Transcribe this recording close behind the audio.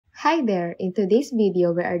Hi there! In today's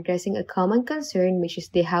video, we're addressing a common concern, which is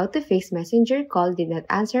the how to fix messenger call did not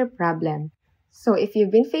answer problem. So if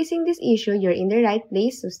you've been facing this issue, you're in the right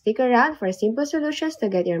place, so stick around for simple solutions to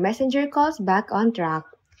get your messenger calls back on track.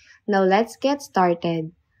 Now let's get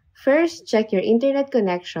started. First, check your internet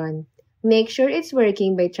connection. Make sure it's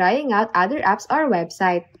working by trying out other apps or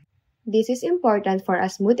website. This is important for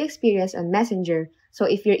a smooth experience on Messenger, so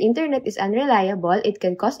if your internet is unreliable, it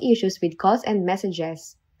can cause issues with calls and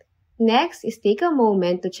messages. Next is take a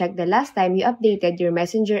moment to check the last time you updated your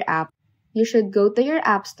Messenger app. You should go to your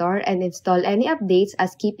App Store and install any updates,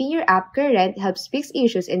 as keeping your app current helps fix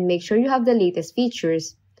issues and make sure you have the latest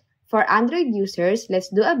features. For Android users, let's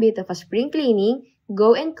do a bit of a spring cleaning.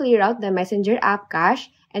 Go and clear out the Messenger app cache,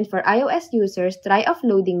 and for iOS users, try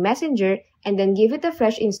offloading Messenger and then give it a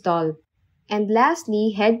fresh install. And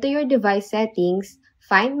lastly, head to your device settings,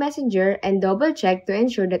 find Messenger, and double-check to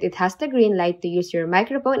ensure that it has the green light to use your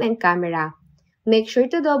microphone and camera. Make sure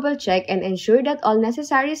to double-check and ensure that all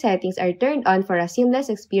necessary settings are turned on for a seamless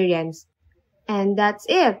experience. And that's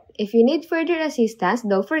it! If you need further assistance,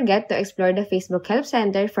 don't forget to explore the Facebook Help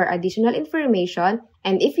Center for additional information.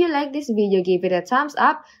 And if you like this video, give it a thumbs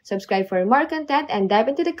up, subscribe for more content, and dive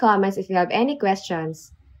into the comments if you have any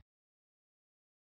questions.